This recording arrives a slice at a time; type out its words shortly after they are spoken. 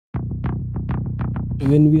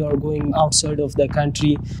when we are going outside of the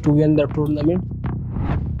country to win the tournament.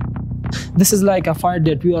 This is like a fight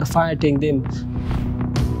that we are fighting them,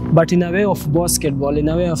 but in a way of basketball, in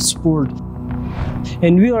a way of sport.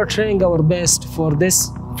 And we are trying our best for this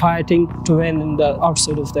fighting to win in the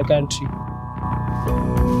outside of the country.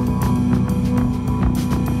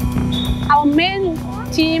 Our men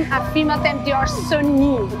team and female team, they are so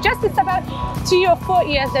new. Just it's about 3 or 4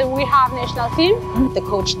 years that we have national team. The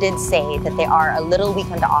coach did say that they are a little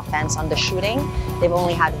weak on the offense, on the shooting. They've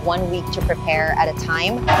only had 1 week to prepare at a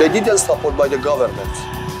time. They didn't support by the government.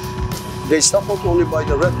 They support only by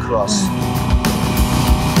the Red Cross.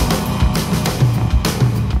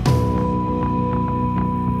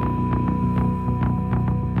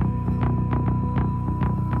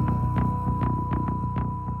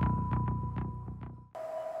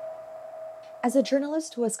 As a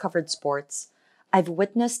journalist who has covered sports, I've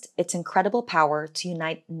witnessed its incredible power to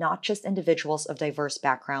unite not just individuals of diverse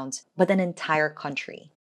backgrounds, but an entire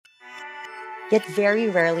country. Yet very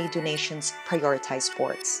rarely do nations prioritize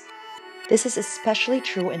sports. This is especially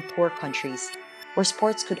true in poor countries, where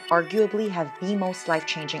sports could arguably have the most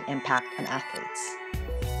life-changing impact on athletes.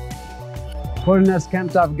 Foreigners come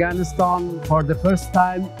to Afghanistan for the first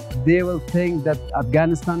time, they will think that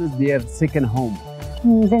Afghanistan is their second home.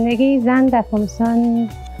 زندگی زن در افغانستان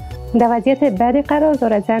در وضعیت بدی قرار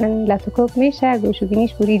داره. زن لطوکوک میشه، گوش و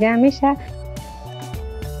بینیش بریده میشه.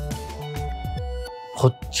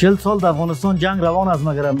 خود 40 سال در افغانستان جنگ روان است،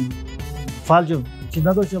 مگر فلج چیز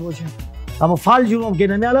نداشته باشیم. اما فلج رو که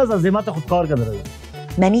نمیال از عظمت خود کار کرده.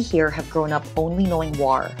 Many here have grown up only knowing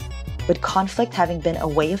war, with conflict having been a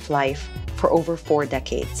way of life for over 4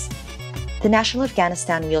 decades. The national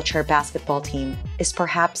Afghanistan wheelchair basketball team is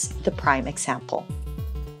perhaps the prime example.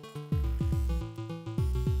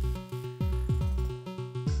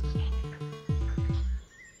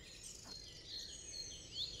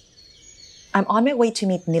 I'm on my way to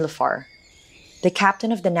meet Nilufar, the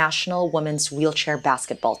captain of the national women's wheelchair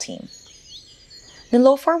basketball team.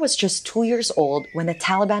 Nilufar was just 2 years old when the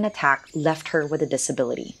Taliban attack left her with a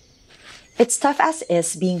disability. It's tough as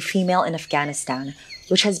is being female in Afghanistan,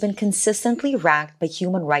 which has been consistently ranked by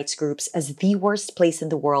human rights groups as the worst place in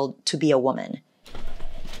the world to be a woman.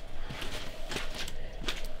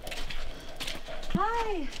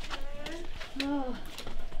 Hi. Oh.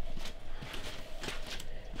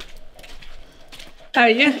 How are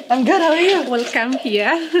you? I'm good, how are you? Welcome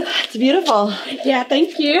here. It's beautiful. Yeah,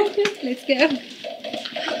 thank you. Let's go.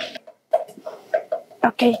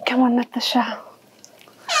 Okay, come on, Natasha.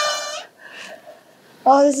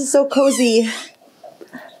 Oh, this is so cozy.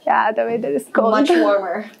 Yeah, the weather is cold. Much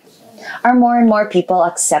warmer. Are more and more people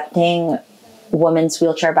accepting women's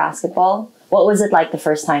wheelchair basketball? What was it like the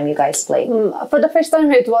first time you guys played? For the first time,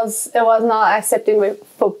 it was not accepting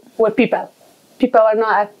with people. People were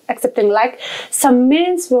not accepting. Like some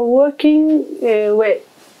men were working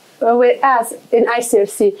with us in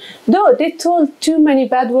ICRC. Though they told too many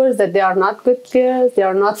bad words that they are not good girls, they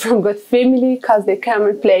are not from good family because they come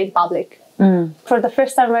and play in public. For the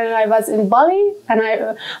first time when I was in Bali, and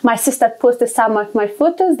my sister posted some of my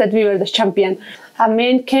photos that we were the champion. A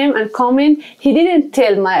man came and commented. He didn't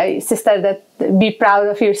tell my sister that be proud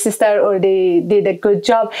of your sister or they did a good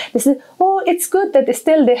job. They said, oh, it's good that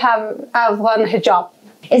still they have one hijab.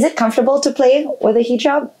 Is it comfortable to play with a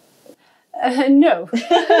hijab? No.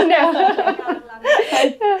 No.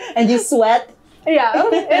 And you sweat? Yeah,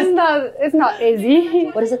 it's not easy.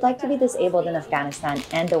 What is it like to be disabled in Afghanistan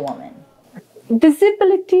and a woman?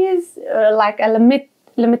 Disabilities are like a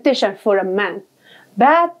limitation for a man,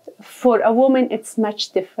 but for a woman it's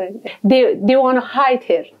much different. They want to hide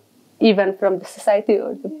her, even from the society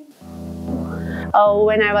or the.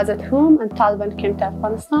 When I was at home and Taliban came to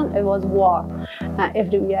Afghanistan, it was war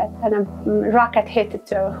everywhere, and a rocket hit it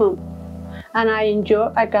to our home, and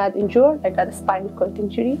I got injured. I got a spinal cord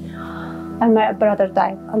injury, and my brother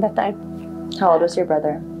died at that time. How old was your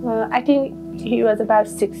brother? I think he was about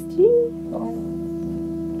 16.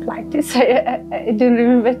 Like this, I didn't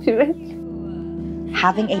remember too much.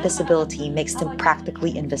 Having a disability makes them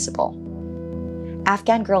practically invisible.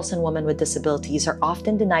 Afghan girls and women with disabilities are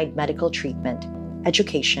often denied medical treatment,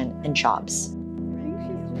 education, and jobs.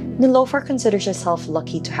 Nilofar considers herself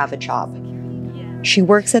lucky to have a job. She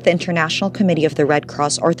works at the International Committee of the Red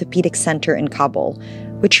Cross Orthopedic Center in Kabul,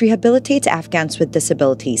 which rehabilitates Afghans with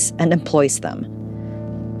disabilities and employs them.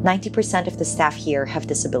 90% of the staff here have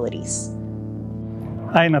disabilities.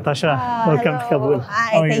 Hi, Natasha. Welcome to Kabul.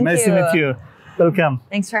 Hi, thank nice you. to meet you. Welcome.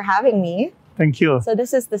 Thanks for having me. Thank you. So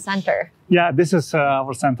this is the center. Yeah, this is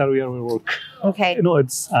our center where we work. Okay. You know,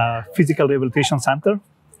 it's a physical rehabilitation center.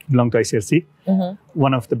 belong to ICRC,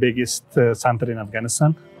 one of the biggest center in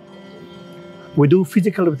Afghanistan. We do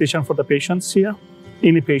physical rehabilitation for the patients here.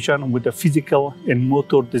 Any patient with a physical and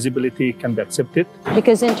motor disability can be accepted.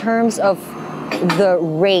 Because in terms of the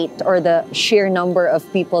rate or the sheer number of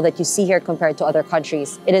people that you see here compared to other countries,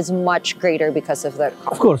 it is much greater because of the...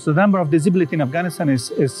 Of course, the number of disability in Afghanistan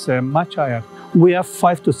is much higher. We have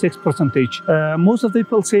 5 to 6%. Most of the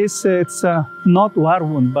people say it's not war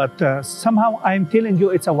wound, but somehow I'm telling you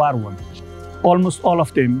it's a war wound. Almost all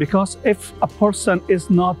of them, because if a person is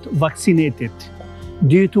not vaccinated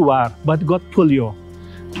due to war, but got polio,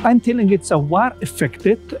 I'm telling you it's a war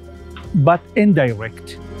affected, but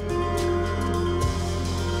indirect.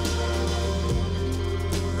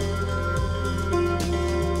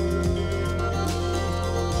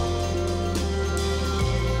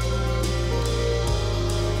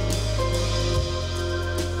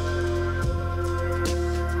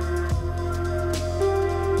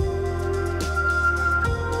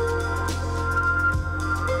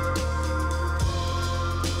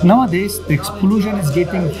 Nowadays, the explosion is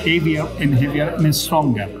getting heavier and heavier and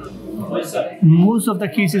stronger. Most of the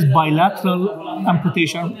cases bilateral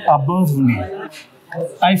amputation above knee.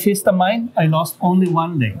 I faced a mine, I lost only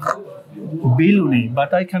one leg, below knee,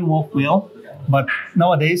 but I can walk well. But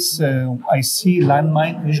nowadays, I see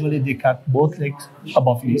landmine, usually they cut both legs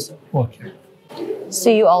above knees. Okay. So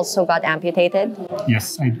you also got amputated?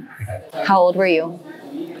 Yes, I did. How old were you?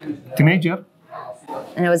 Teenager.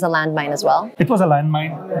 And it was a landmine as well? It was a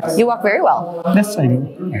landmine. You walk very well. Yes, I do.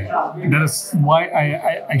 That is why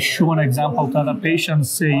I show an example to other patients.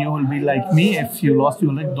 Say you will be like me. If you lost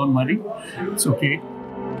your leg, don't worry. It's okay.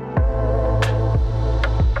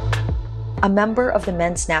 A member of the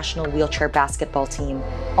men's national wheelchair basketball team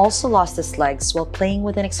also lost his legs while playing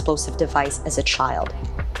with an explosive device as a child.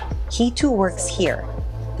 He too works here,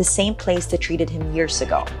 the same place that treated him years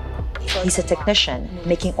ago. He's a technician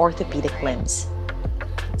making orthopedic limbs.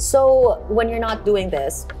 So when you're not doing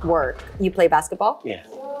this work, you play basketball? Yeah.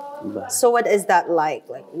 So what is that like?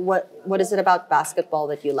 Like what is it about basketball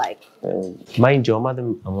that you like? من اینجا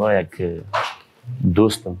آمدم اما یک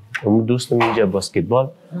دوستم اینجا بسکتبال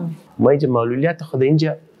ما اینجا معلولیت خود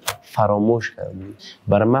اینجا فراموش کردم.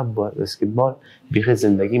 برای من بسکتبال بیخی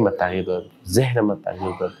زندگی ما تغییر داد، ذهن ما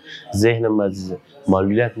تغییر داد، ذهنم از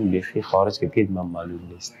معلولیت بیخی خارج که من معلول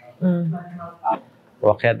نیست.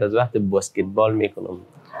 واقعیت از وقت بسکتبال میکنم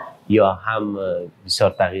یا هم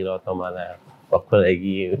بسیار تغییرات آمده با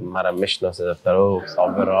کلگی مرا میشناسه دفترو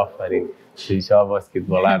صابر آفرین بسیار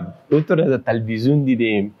بسکتبالر اونطور از تلویزیون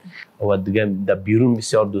دیدیم و دیگه در بیرون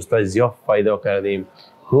بسیار دوستای زیاد پیدا کردیم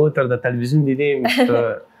اونطور در تلویزیون دیدیم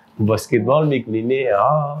تو بسکتبال میکنی نه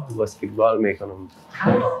بسکتبال میکنم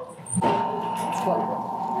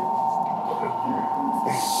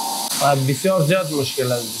بسیار زیاد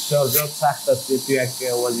مشکل است بسیار زیاد سخت است تو یک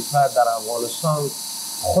وظیفه در افغانستان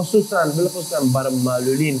خصوصا بالخصوصا برای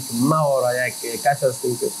معلولین که ما را یک کس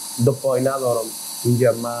هستیم که دو پای ندارم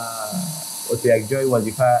اینجا ما تو یک جای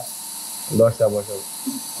وظیفه داشته باشم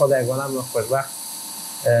خدا یگانه من خوشبخت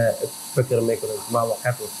فکر میکنم ما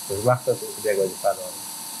واقعا خوشبخت هستم که یک وظیفه دارم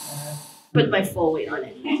Put my full weight on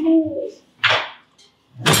it.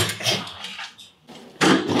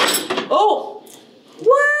 Oh!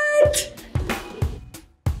 What?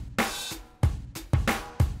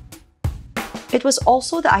 It was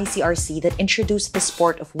also the ICRC that introduced the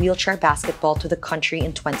sport of wheelchair basketball to the country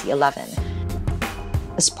in 2011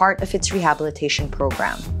 as part of its rehabilitation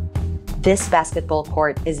program. This basketball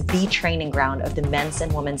court is the training ground of the men's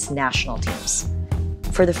and women's national teams.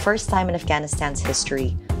 For the first time in Afghanistan's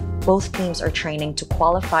history, both teams are training to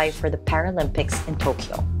qualify for the Paralympics in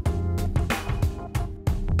Tokyo.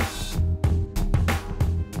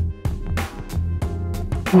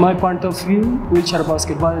 In my point of view, wheelchair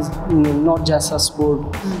basketball is not just a sport,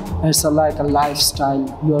 it's like a lifestyle.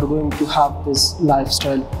 You are going to have this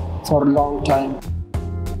lifestyle for a long time.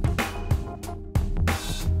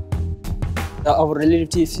 Our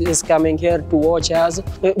relative is coming here to watch us.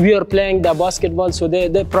 We are playing the basketball, so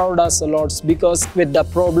they proud us a lot because with the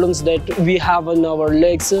problems that we have in our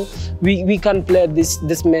legs, we can play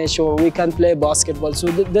this match or we can play basketball. So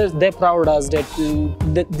they proud us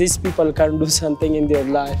that these people can do something in their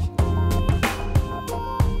life.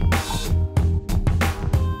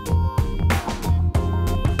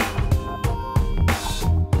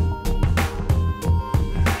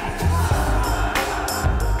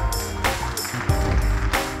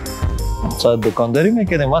 دکانداری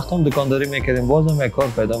میکردیم وقت هم دکانداری میکردیم باز هم یک کار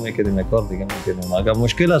پیدا میکردیم یک کار دیگه میکردیم اگر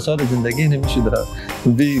مشکل از سال زندگی نمیشه در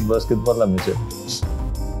بی بسکتبال نمیشه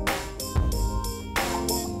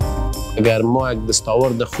اگر ما یک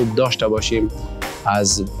دستاورد خوب داشته باشیم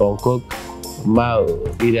از بانکوک ما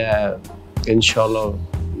ایره انشالله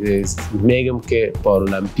میگم که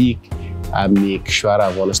پارالمپیک امی کشور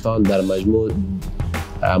افغانستان در مجموع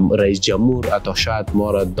رئیس جمهور حتی شاید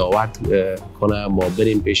ما را دعوت کنه ما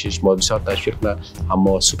بریم پیشش ما بسیار تشویق کنه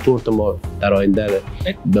اما سپورت ما در آینده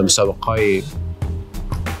به مسابقه های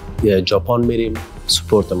ژاپن میریم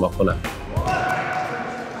سپورت ما کنه.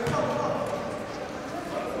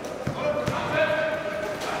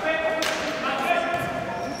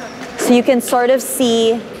 So you can sort of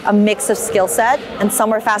see a mix of skill set, and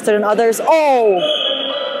some are faster than others. Oh!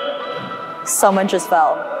 Someone just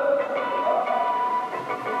fell.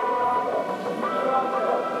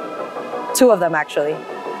 Two of them, actually.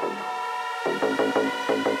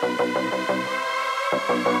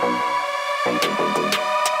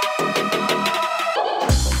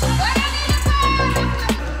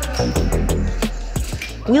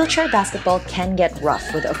 Wheelchair basketball can get rough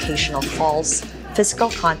with occasional falls, physical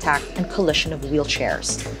contact, and collision of wheelchairs.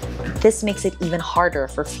 This makes it even harder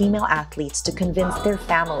for female athletes to convince their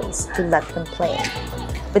families to let them play.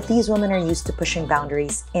 But these women are used to pushing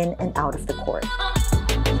boundaries in and out of the court.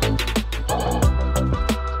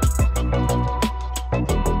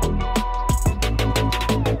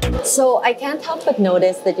 So I can't help but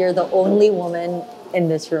notice that you're the only woman in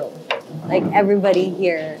this room. Like everybody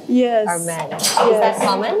here are men. Is that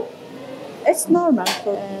common? It's normal,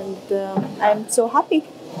 and I'm so happy.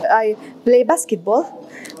 I play basketball,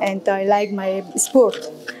 and I like my sport.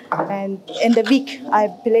 And in the week, I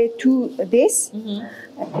play 2 days,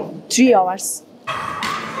 3 hours.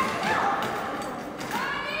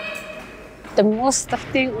 The most of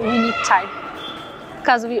thing we need time,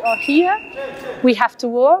 because we are here, we have to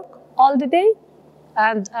work all the day,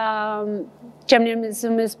 and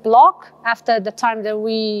gymnasium is blocked after the time that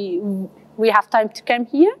we have time to come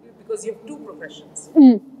here. Because you have 2 professions.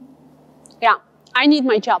 Yeah, I need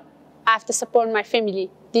my job. I have to support my family.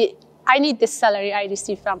 I need the salary I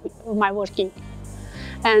receive from my working.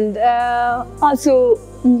 And also,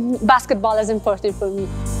 basketball is important for me.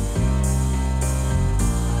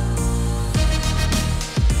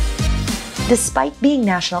 Despite being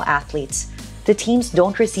national athletes, the teams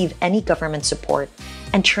don't receive any government support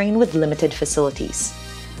and train with limited facilities.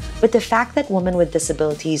 But the fact that women with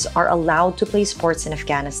disabilities are allowed to play sports in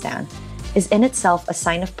Afghanistan is in itself a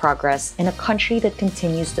sign of progress in a country that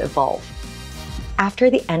continues to evolve.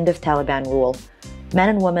 After the end of Taliban rule, men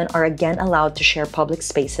and women are again allowed to share public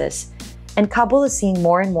spaces, and Kabul is seeing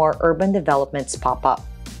more and more urban developments pop up.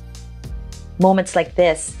 Moments like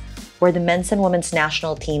this, where the men's and women's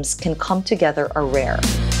national teams can come together, are rare.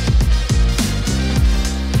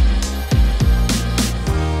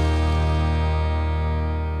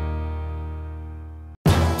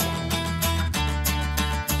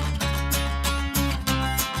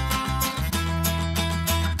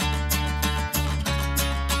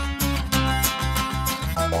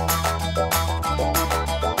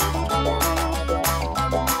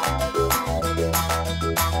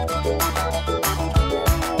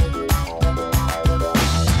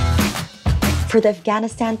 For the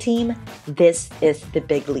Afghanistan team, this is the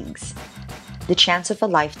big leagues. The chance of a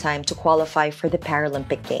lifetime to qualify for the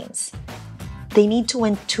Paralympic Games. They need to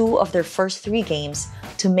win 2 of their first 3 games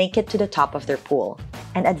to make it to the top of their pool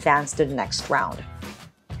and advance to the next round.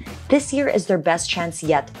 This year is their best chance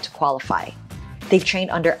yet to qualify. They've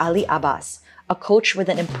trained under Ali Abbas, a coach with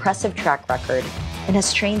an impressive track record, and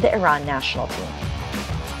has trained the Iran national team.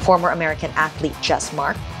 Former American athlete Jess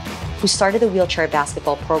Mark, who started the wheelchair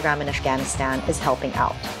basketball program in Afghanistan, is helping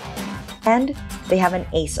out. And they have an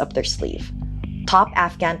ace up their sleeve, top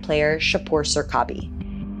Afghan player Shapur Surkabi.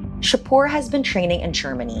 Shapur has been training in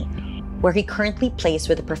Germany, where he currently plays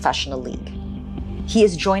with a professional league. He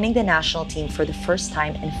is joining the national team for the first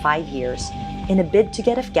time in 5 years in a bid to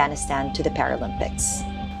get Afghanistan to the Paralympics.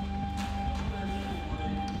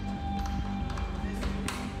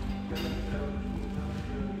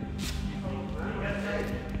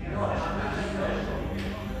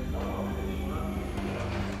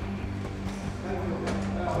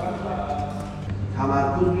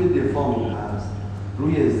 تمرکز روی دفاعمون هست،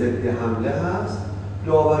 روی ضد حمله هست،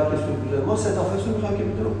 داور که سوپر ما سه تا فصل می‌خوایم که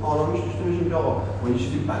بتونیم آرامش داشته باشیم که آقا ما این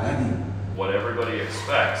چیزی بلدیم. What everybody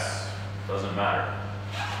expects doesn't matter.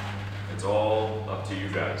 It's all up to you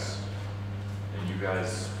guys. And you guys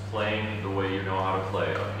playing the way you know how to play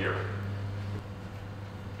up here.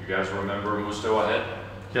 You guys remember Musto ahead?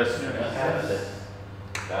 Yes.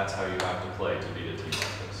 That's how you have to play to beat a team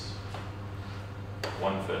like this.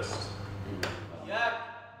 One fist.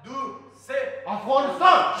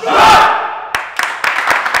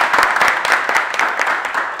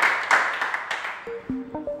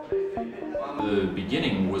 the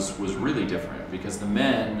beginning was really different because the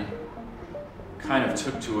men kind of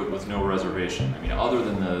took to it with no reservation. I mean, other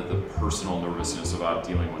than the personal nervousness about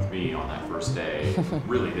dealing with me on that first day,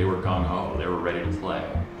 really, they were gung-ho, they were ready to play.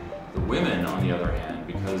 The women, on the other hand,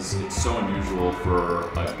 because it's so unusual for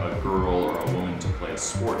a girl or a woman to play a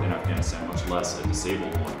sport in Afghanistan, much less a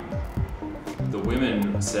disabled one, the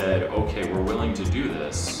women said, okay, we're willing to do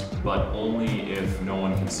this, but only if no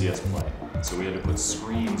one can see us play. So we had to put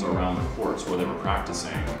screens around the courts where they were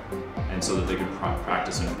practicing, and so that they could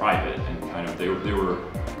practice in private, and kind of they were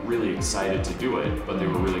really excited to do it, but they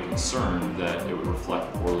were really concerned that it would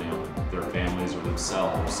reflect poorly on their families or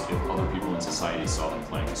themselves if other people in society saw them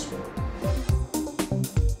playing the sport.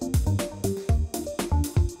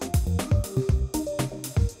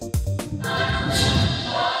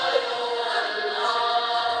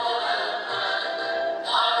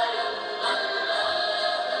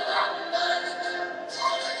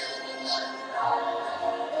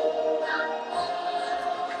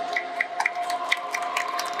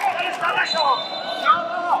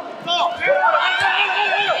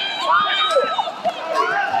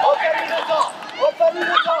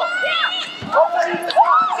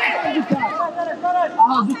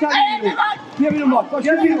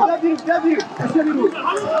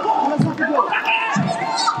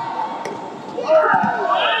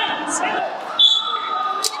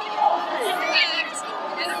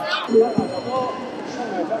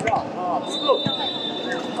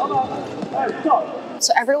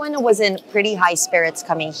 So everyone was in pretty high spirits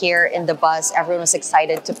coming here in the bus. Everyone was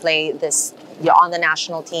excited to play this on the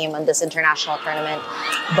national team on this international tournament.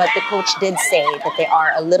 But the coach did say that they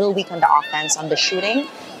are a little weak on the offense, on the shooting.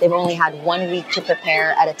 They've only had 1 week to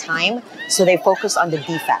prepare at a time, so they focus on the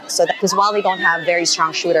defense. So because while they don't have very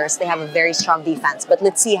strong shooters, they have a very strong defense. But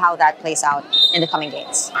let's see how that plays out in the coming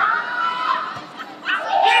games.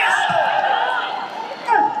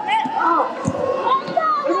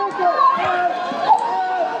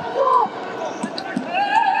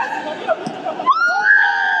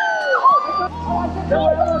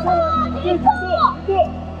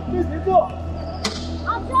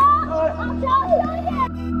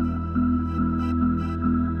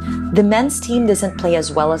 The men's team doesn't play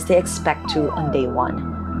as well as they expect to on day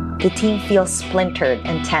one. The team feels splintered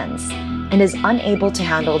and tense and is unable to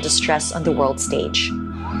handle the stress on the world stage.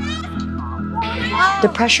 The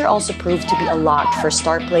pressure also proved to be a lot for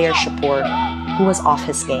star player Shapur, who was off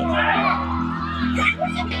his game.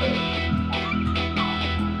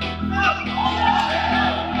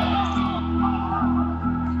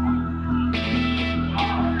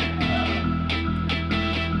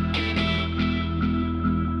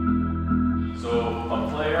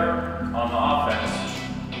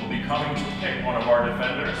 Coming to pick one of our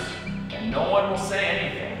defenders, and no one will say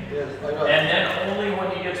anything. Yes, and then only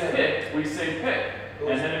when he gets picked, we say pick.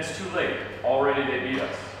 And then it's too late. Already they beat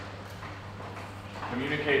us.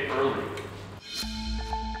 Communicate early.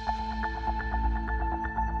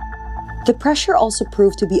 The pressure also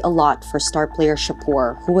proved to be a lot for star player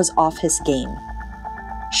Shapur, who was off his game.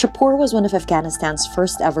 Shapur was one of Afghanistan's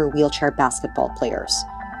first ever wheelchair basketball players.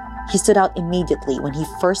 He stood out immediately when he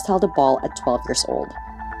first held a ball at 12 years old.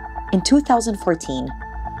 In 2014,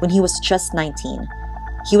 when he was just 19,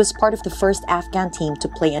 he was part of the first Afghan team to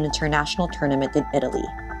play an international tournament in Italy.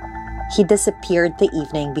 He disappeared the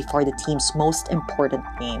evening before the team's most important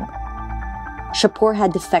game. Shapur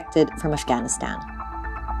had defected from Afghanistan.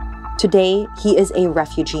 Today, he is a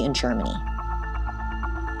refugee in Germany.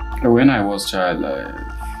 When I was a child,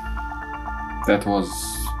 that was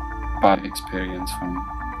a bad experience for me.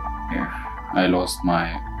 Yeah, I lost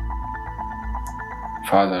my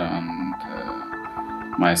father and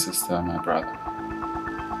my sister, my brother.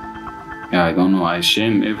 Yeah, I don't know, I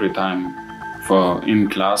shame every time for in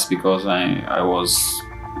class because I was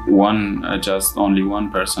just only one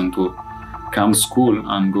person to come school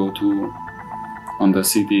and go to on the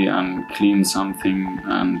city and clean something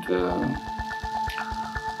and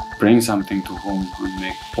bring something to home and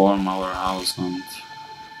make warm our house. And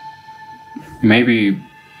maybe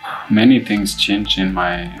many things changed in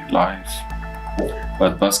my life.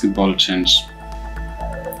 But basketball changed.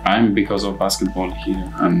 I'm because of basketball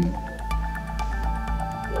here, and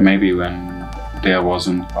maybe when there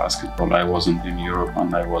wasn't basketball, I wasn't in Europe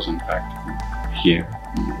and I wasn't back here.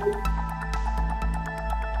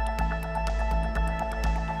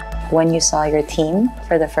 When you saw your team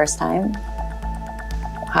for the first time,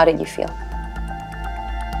 how did you feel?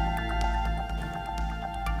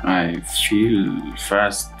 I feel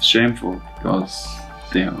first shameful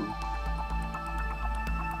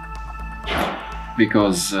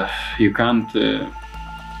because you can't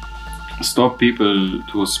stop people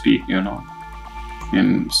to speak, you know.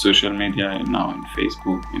 in social media now, in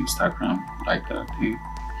Facebook, Instagram, like that thing.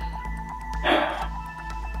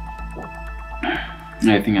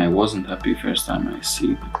 I think I wasn't happy first time I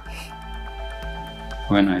see it.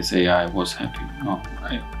 When I say I was happy, no,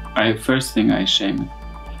 I first thing I shame it.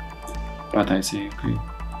 But I say, okay,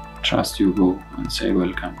 trust you, go and say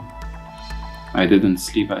welcome. I didn't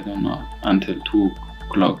sleep, I don't know, until 2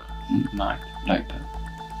 o'clock night, like that.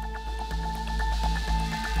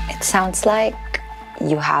 It sounds like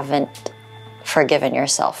you haven't forgiven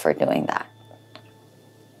yourself for doing that.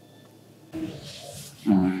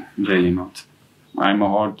 Really not. I'm a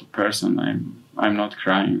hard person. I'm not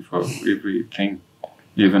crying for everything.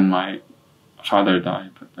 Even my father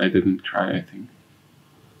died, but I didn't cry, I think.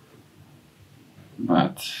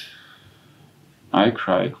 But I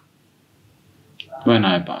cry when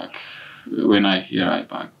I back. When I hear I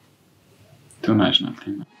back to national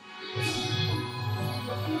team.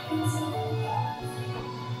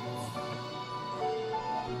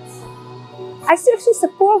 ICRC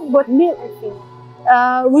support both male and female.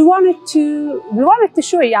 We wanted to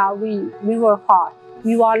show, yeah, we work hard.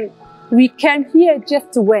 We came here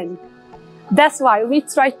just to win. That's why we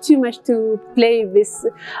try too much to play with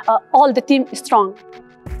all the team strong.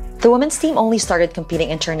 The women's team only started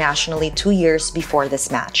competing internationally 2 years before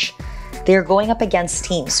this match. They are going up against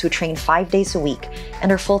teams who train 5 days a week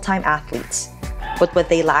and are full-time athletes. But what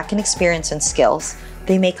they lack in experience and skills,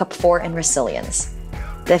 they make up for in resilience.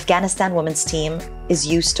 The Afghanistan women's team is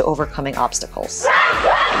used to overcoming obstacles.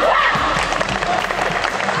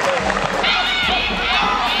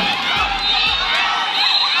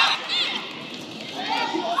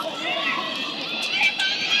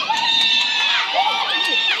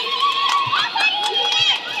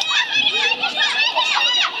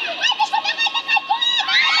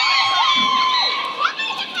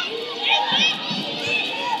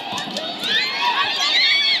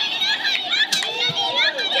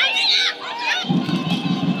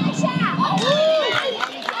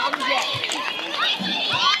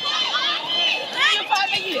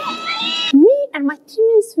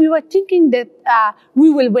 We were thinking that we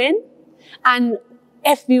will win, and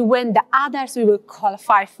if we win the others, we will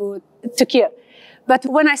qualify for Tokyo. But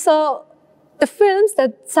when I saw the films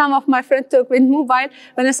that some of my friends took with mobile,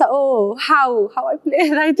 when I saw, oh, how I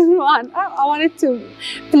played, I didn't want. I wanted to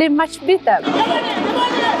play much better.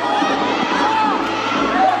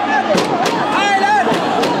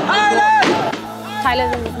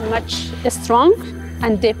 Thailand is much strong,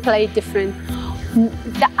 and they play different.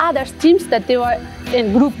 The other teams that they were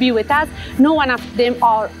in Group B with us, no one of them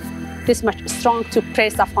are this much strong to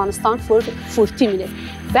press Afghanistan for 40 minutes.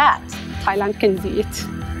 But Thailand can do it.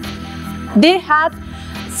 They had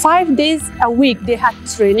 5 days a week. They had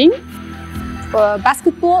training,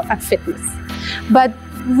 basketball and fitness. But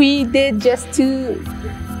we did just two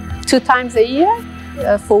times a year.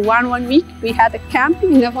 For one week, we had a camp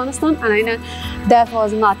in Afghanistan, and I know that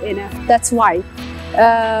was not enough. That's why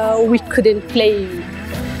we couldn't play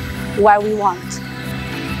where we want.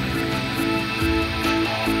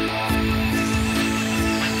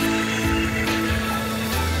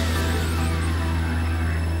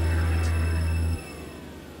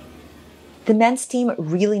 The men's team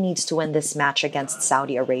really needs to win this match against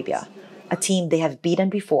Saudi Arabia, a team they have beaten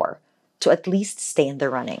before, to at least stay in the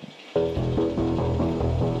running.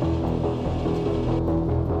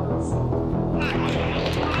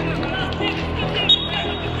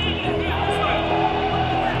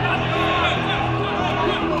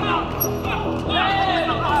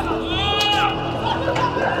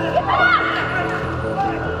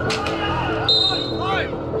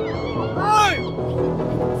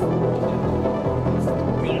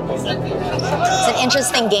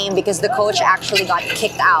 Interesting game because the coach actually got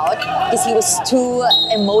kicked out because he was too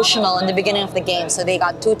emotional in the beginning of the game. So they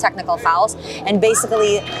got 2 technical fouls, and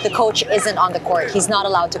basically the coach isn't on the court. He's not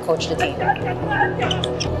allowed to coach the team.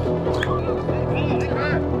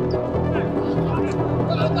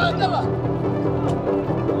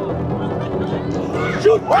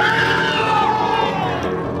 Shoot!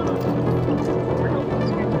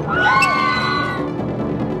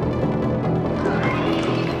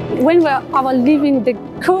 When I was leaving the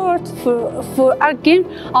court for our game,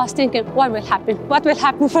 I was thinking, what will happen? What will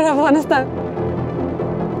happen for Afghanistan?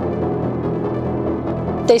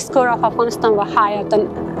 The score of Afghanistan was higher than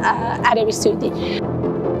Arab Saudi.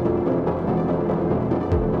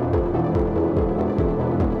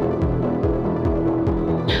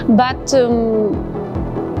 But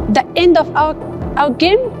the end of our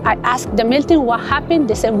game, I asked the male team what happened.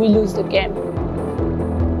 They said we lose the game.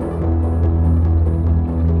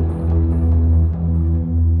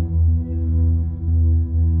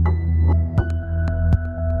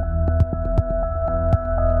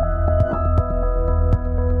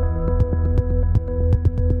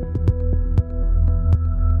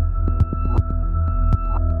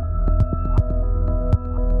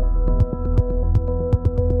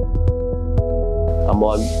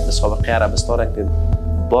 ما مسابقه عربستان را که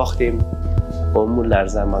باختیم اون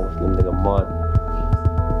لحظه ما گفتم دیگه ما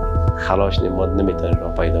خلاص ما نمیتونیم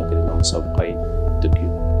راه پیدا کنیم مسابقه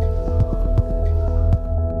توکیو.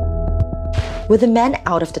 With the men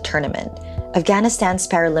out of the tournament, Afghanistan's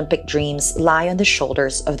Paralympic dreams lie on the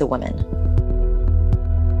shoulders of the women.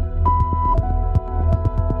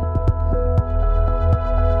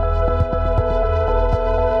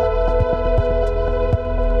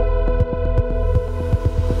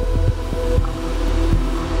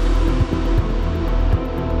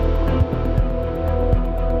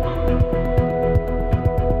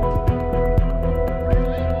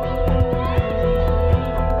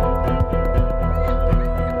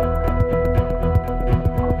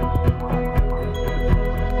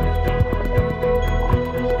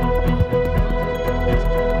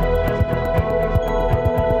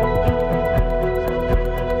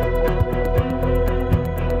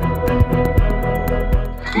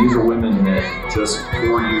 These are women that just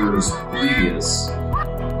 4 years previous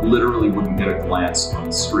literally wouldn't get a glance on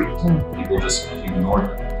the street. People just ignored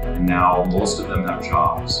them. And now most of them have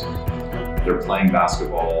jobs. They're playing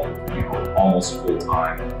basketball, almost full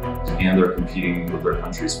time, and they're competing with their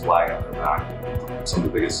country's flag on their back in some of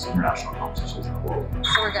the biggest international competitions in the world.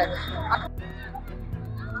 So we're good.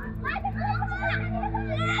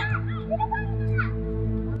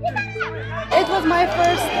 It was my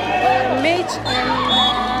first match in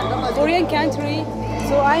a foreign country,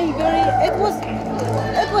 so it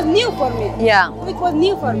was new for me. Yeah. It was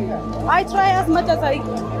new for me. I try as much as I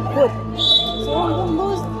could. So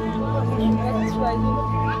almost, that's right.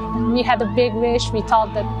 We had a big wish. We thought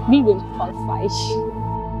that we will qualify.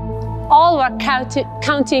 All were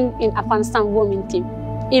counting in Afghanistan women team,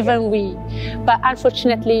 even we. But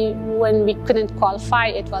unfortunately, when we couldn't qualify,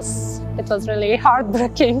 it was really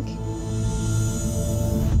heartbreaking.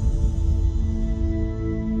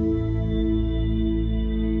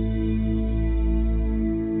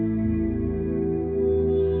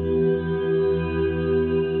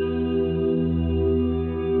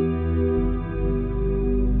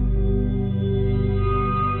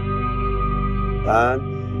 And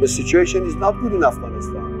the situation is not good in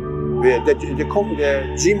Afghanistan.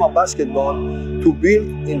 The gym of basketball to build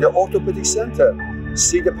in the orthopedic center,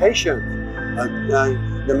 see the patient, and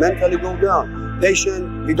the mentally go down. Patient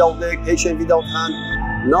without leg, patient without hand,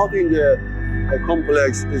 not in the complex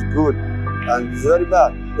is good and it's very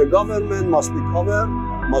bad. The government must be covered,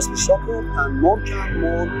 must be support, and more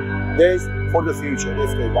days for the future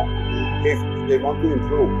if they want to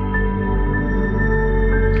improve.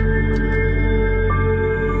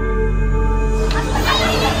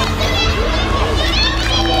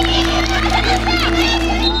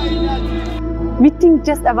 We think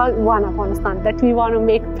just about one Afghanistan, that we want to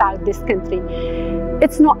make proud this country.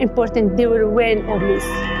 It's not important they will win or lose,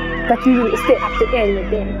 but we will stay up to end with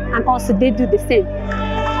them. And also they do the same.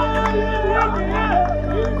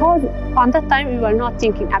 Because on that time we were not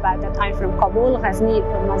thinking about that time from Kabul, Ghazni,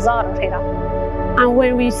 or Mazar or Herat. And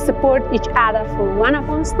when we support each other for one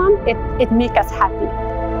Afghanistan, it makes us happy.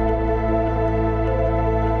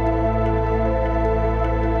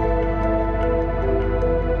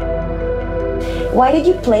 Why did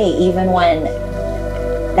you play even when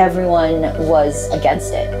everyone was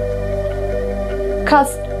against it?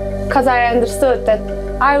 Because I understood that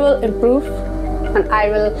I will improve and I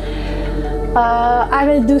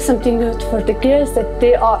will do something good for the girls that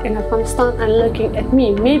they are in Afghanistan and looking at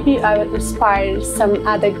me. Maybe I will inspire some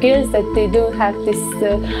other girls that they don't have this,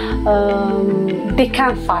 they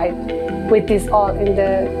can't fight with this all in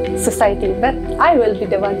the society, but I will be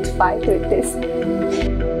the one to fight with this.